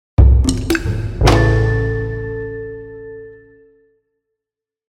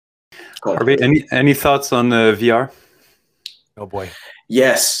Harvey, any thoughts on VR? Oh boy.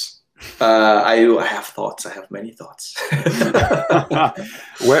 Yes. I have thoughts. I have many thoughts.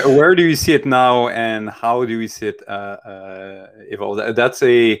 Where do you see it now, and how do you see it evolve? That's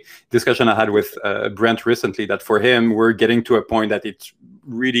a discussion I had with Brent recently, that for him, we're getting to a point that it's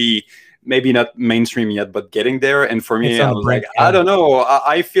really maybe not mainstream yet, but getting there. And for me, I was like, I don't know.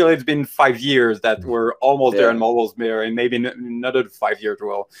 I feel it's been 5 years that we're almost there, and almost there, and maybe another 5 years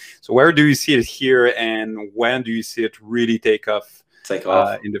well. So where do you see it here, and when do you see it really take off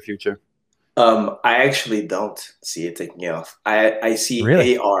in the future? I actually don't see it taking off. I see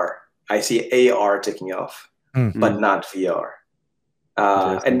AR. I see AR taking off, but not VR.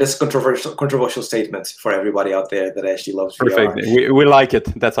 And this controversial statement for everybody out there that actually loves VR. Perfect. We like it.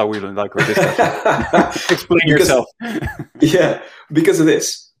 That's how we like our discussion. Explain yourself. Yeah, because of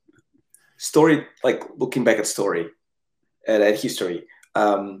this story. Like looking back at story and at history,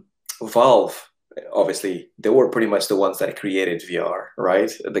 Valve. Obviously, they were pretty much the ones that created VR, right?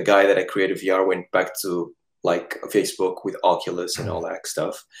 The guy that created VR went back to like Facebook with Oculus and all that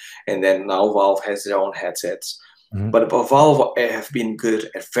stuff, and then now Valve has their own headsets. But Valve have been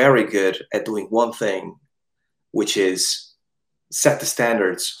very good at doing one thing, which is set the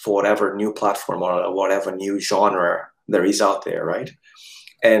standards for whatever new platform or whatever new genre there is out there, right?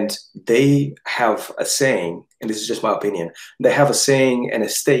 And they have a saying, and this is just my opinion, they have a saying and a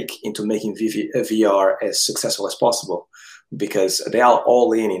stake into making VR as successful as possible, because they are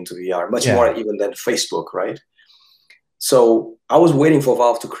all into VR, much more even than Facebook, right? So I was waiting for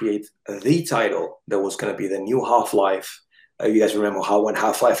Valve to create the title that was going to be the new Half-Life. You guys remember how when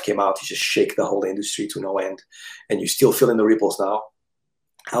Half-Life came out, you just shake the whole industry to no end, and you're still feeling the ripples now.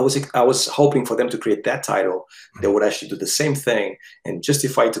 I was hoping for them to create that title that would actually do the same thing and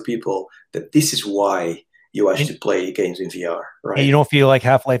justify to people that this is why you actually play games in VR, right? And you don't feel like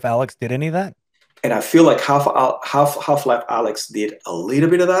Half-Life Alyx did any of that? And I feel like Half-Life Alyx did a little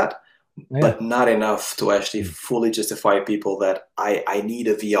bit of that, but not enough to actually fully justify people that I need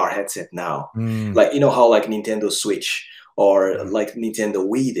a VR headset now. Like, you know how like Nintendo Switch or like Nintendo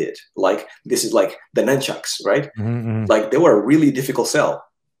Wii did, like this is like the nunchucks, right? Like they were a really difficult sell.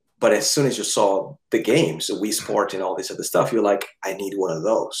 But as soon as you saw the games, the Wii Sport and all this other stuff, you're like, I need one of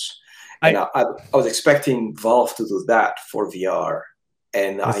those. And I was expecting Valve to do that for VR.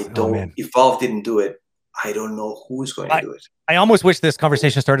 And if Valve didn't do it, I don't know who's going to do it. I almost wish this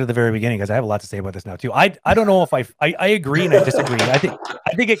conversation started at the very beginning, because I have a lot to say about this now too. I don't know if I agree and I disagree. I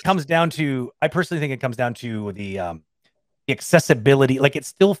think it comes down to, I personally think it comes down to the accessibility. Like it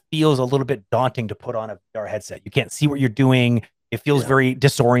still feels a little bit daunting to put on a VR headset. You can't see what you're doing. It feels very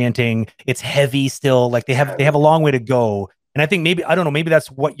disorienting. It's heavy still. Like they have a long way to go. And I think maybe, I don't know, maybe that's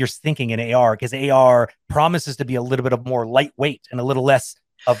what you're thinking in AR, because AR promises to be a little bit of more lightweight and a little less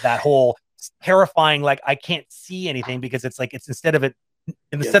of that whole terrifying, like I can't see anything, because it's like, it's instead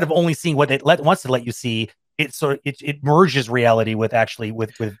of only seeing what it wants to let you see, it sort of, it merges reality with actually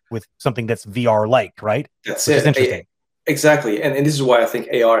with something that's VR like, right? That's Which is interesting. Exactly. And this is why I think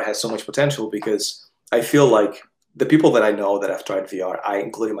AR has so much potential, because I feel like the people that I know that have tried VR, I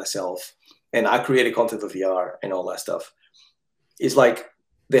including myself, and I created content for VR and all that stuff, is like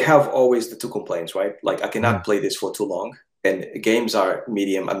they have always the two complaints, right? Like I cannot play this for too long, and games are a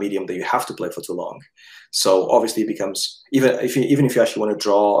medium that you have to play for too long. So obviously it becomes, even if you actually want to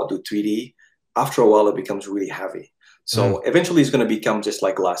draw or do 3D, after a while it becomes really heavy. So eventually it's going to become just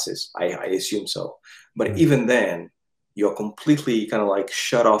like glasses. I assume so. But even then, you're completely kind of like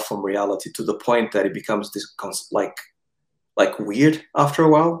shut off from reality to the point that it becomes this like weird after a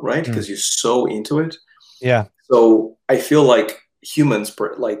while, right? Because you're so into it. Yeah. So I feel like humans,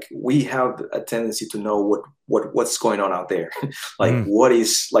 like we have a tendency to know what's going on out there. Like what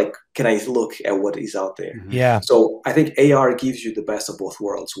is, like, can I look at what is out there? Yeah. So I think AR gives you the best of both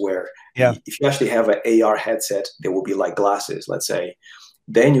worlds, where if you actually have an AR headset, there will be like glasses, let's say,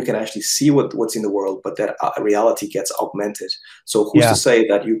 then you can actually see what's in the world, but that reality gets augmented. So who's to say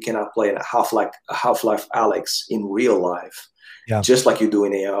that you cannot play a Half-Life Alyx in real life, just like you do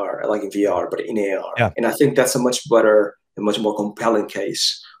in AR, like in VR, but in AR. Yeah. And I think that's a much better and much more compelling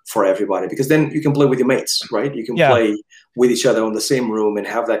case for everybody, because then you can play with your mates, right? You can play with each other in the same room and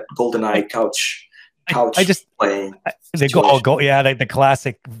have that GoldenEye couch playing. The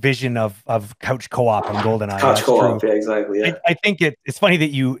classic vision of couch co-op on GoldenEye. Couch co-op, yeah, exactly. Yeah. I think it's funny that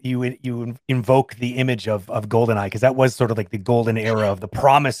you invoke the image of GoldenEye, because that was sort of like the golden era of the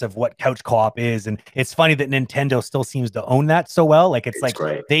promise of what couch co-op is, and it's funny that Nintendo still seems to own that so well. Like it's like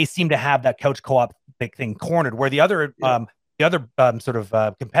great. They seem to have that couch co-op thing cornered, where the other sort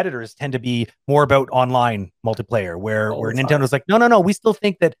of competitors tend to be more about online multiplayer, where Nintendo's like, no, we still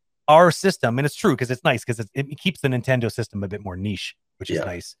think that our system, and it's true because it's nice because it keeps the Nintendo system a bit more niche, which is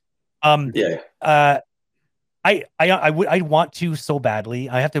nice. I want to so badly.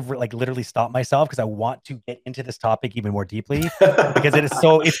 I have to like literally stop myself because I want to get into this topic even more deeply because it is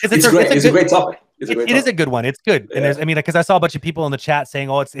so. It's great. It's a great topic. It is a good one. It's good, and there's, I mean, because I saw a bunch of people in the chat saying,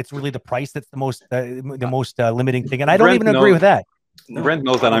 "Oh, it's really the price that's the most limiting thing," and I don't even agree with that. No, Brent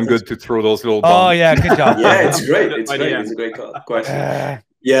knows that I'm good to throw those little bombs. Oh yeah, good job. Yeah, it's great. It's great. It's a great question.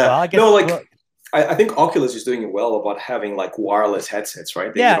 Yeah, well, I think Oculus is doing it well about having like wireless headsets,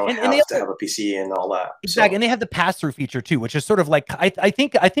 right? They don't have to have a PC and all that. Exactly, and they have the pass-through feature too, which is sort of like I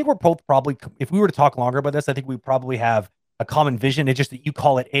think we're both probably, if we were to talk longer about this, I think we probably have a common vision. It's just that you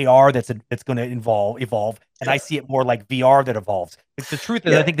call it AR that's going to evolve, and I see it more like VR that evolves. It's the truth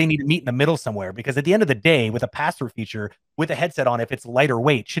is I think they need to meet in the middle somewhere, because at the end of the day, with a pass-through feature with a headset on, if it's lighter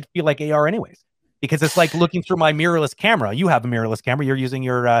weight, should feel like AR anyways, because it's like looking through my mirrorless camera. You have a mirrorless camera. You're using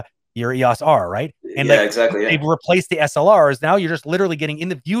your EOS R, right? And exactly. They've replaced the SLRs. Now you're just literally getting in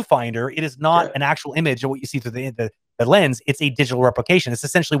the viewfinder. It is not an actual image of what you see through the lens. It's a digital replication. It's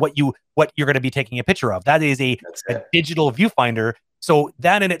essentially what you're going to be taking a picture of. That is a digital viewfinder. So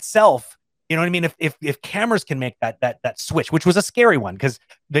that in itself, you know what I mean? If cameras can make that switch, which was a scary one, because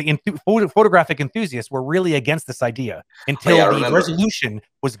the photographic enthusiasts were really against this idea until the resolution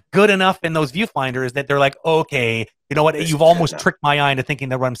was good enough in those viewfinders that they're like, okay, you know what? You've almost tricked my eye into thinking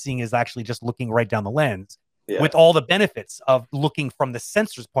that what I'm seeing is actually just looking right down the lens, with all the benefits of looking from the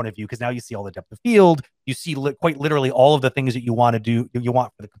sensor's point of view, because now you see all the depth of field, you see quite literally all of the things that you want to do, you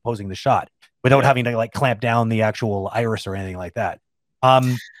want for composing the shot, without having to like clamp down the actual iris or anything like that.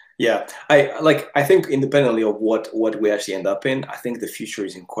 Yeah, I think independently of what we actually end up in, I think the future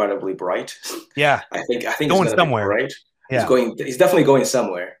is incredibly bright. Yeah, I think going it's somewhere, right? Yeah, it's definitely going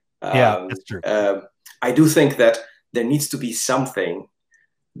somewhere. That's true. I do think that there needs to be something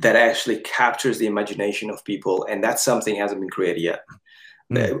that actually captures the imagination of people, and that something hasn't been created yet.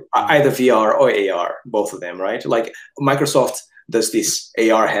 Either VR or AR, both of them, right? Like Microsoft does these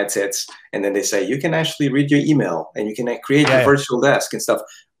AR headsets, and then they say you can actually read your email and you can create a virtual desk and stuff.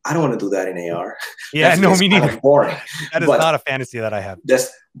 I don't want to do that in AR. Yeah, no, me neither. Boring. That is not a fantasy that I have.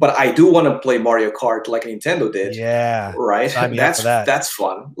 But I do want to play Mario Kart like Nintendo did. Yeah, right. That's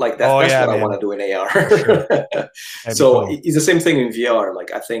fun. Like that's what I want to do in AR. Sure. So it's the same thing in VR.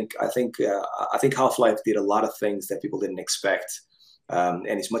 Like I think Half-Life did a lot of things that people didn't expect, and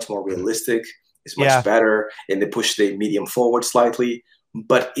it's much more realistic. It's much better, and they push the medium forward slightly.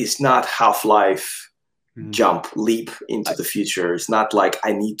 But it's not Half-Life leap into the future. It's not like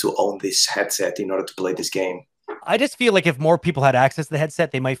I need to own this headset in order to play this game. I just feel like if more people had access to the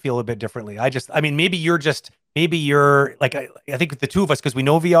headset, they might feel a bit differently. I mean, maybe you're like, I think the two of us, because we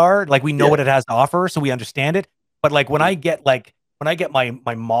know VR, like we know what it has to offer, so we understand it. But like when I get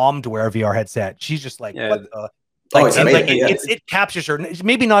my mom to wear a VR headset, she's just like, what the? Like, it captures her. It's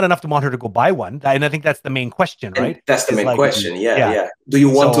maybe not enough to want her to go buy one, and I think that's the main question, right? And that's the main question. Yeah. Do you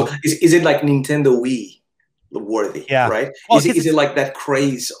want to? Is it like Nintendo Wii worthy? Yeah. Right. Well, is it like that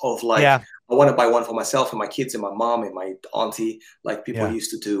craze of like, I want to buy one for myself and my kids and my mom and my auntie, like people used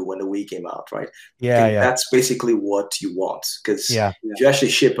to do when the Wii came out, right? That's basically what you want, because you actually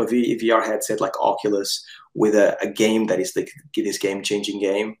ship a VR headset like Oculus with a game that is this game-changing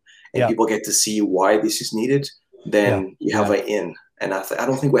game, and people get to see why this is needed. Then you have an in, and I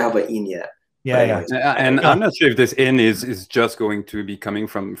don't think we have an in yet. And I'm not sure if this in is just going to be coming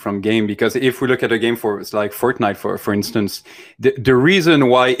from game, because if we look at a game it's like Fortnite, for instance, the reason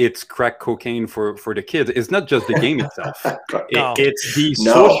why it's crack cocaine for the kids is not just the game itself. It's the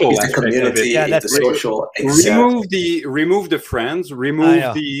social aspect of it. Yeah, that's the social. Remove the friends,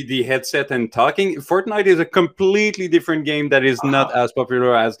 remove the headset and talking. Fortnite is a completely different game that is not as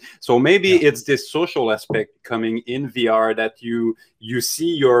popular as. So maybe it's this social aspect coming in VR that you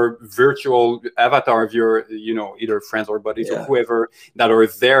see your virtual avatar of your, either friends or buddies or whoever that are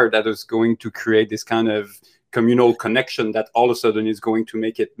there, that is going to create this kind of communal connection that all of a sudden is going to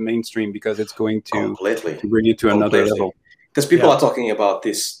make it mainstream, because it's going to bring it to another level. Because people are talking about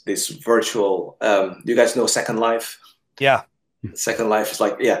this virtual. Do you guys know Second Life? Yeah. Second Life is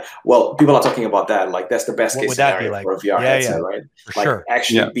like, well, people are talking about that. Like that's the best case scenario for a VR headset, right? For sure.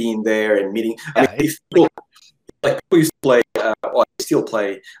 Actually being there and meeting. I mean, if people used to play, or still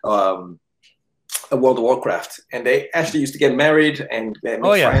play, a World of Warcraft, and they actually used to get married and make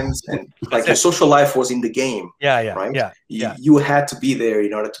friends, and like the social life was in the game. Right? You had to be there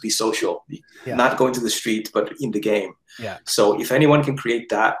in order to be social, not going to the street, but in the game. So if anyone can create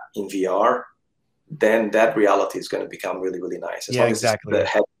that in VR, then that reality is going to become really, really nice. As long as the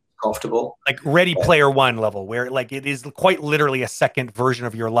head comfortable. Like Ready Player One level, where like it is quite literally a second version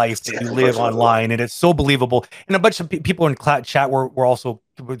of your life that you live online, and it's so believable. And a bunch of people in chat were also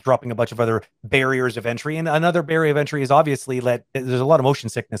dropping a bunch of other barriers of entry. And another barrier of entry is obviously that there's a lot of motion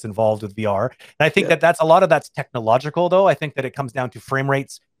sickness involved with VR. And I think that's a lot of that's technological, though. I think that it comes down to frame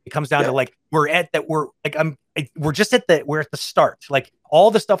rates. It comes down to like we're at the start. Like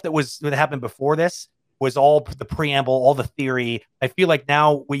all the stuff that happened before this was all the preamble, all the theory. I feel like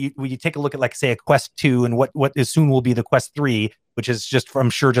now when you take a look at, like, say, a Quest 2 and what is soon will be the Quest 3, which is just,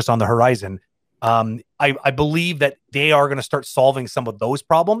 I'm sure, just on the horizon. I believe that they are going to start solving some of those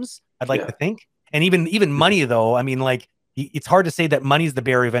problems, I'd like to think. And even money, though, I mean, like, it's hard to say that money is the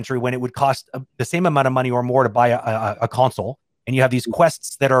barrier of entry when it would cost the same amount of money or more to buy a console. And you have these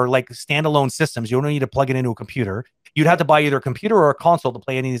Quests that are like standalone systems. You don't need to plug it into a computer. You'd have to buy either a computer or a console to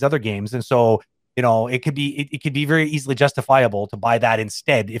play any of these other games. And so, you know, it could be very easily justifiable to buy that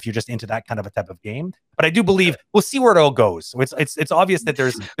instead if you're just into that kind of a type of game. But I do believe we'll see where it all goes. It's obvious that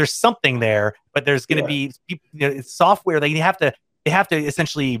there's something there, but there's going to be, you know, it's software. They have to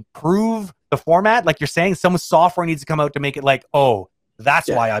essentially prove the format. Like you're saying, some software needs to come out to make it like, oh, that's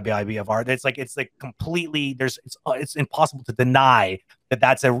why IBVR. It's like completely. It's impossible to deny that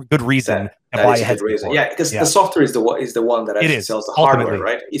that's a good reason to buy a headset. Yeah, because the software is the one that actually sells the hardware,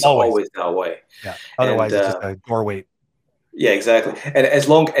 right? It's always that way. Yeah. Otherwise, it's just a doorway. Yeah, exactly. And as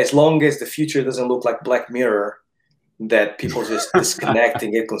long as the future doesn't look like Black Mirror, that people just disconnect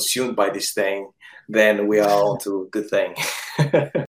and get consumed by this thing, then we are on to a good thing.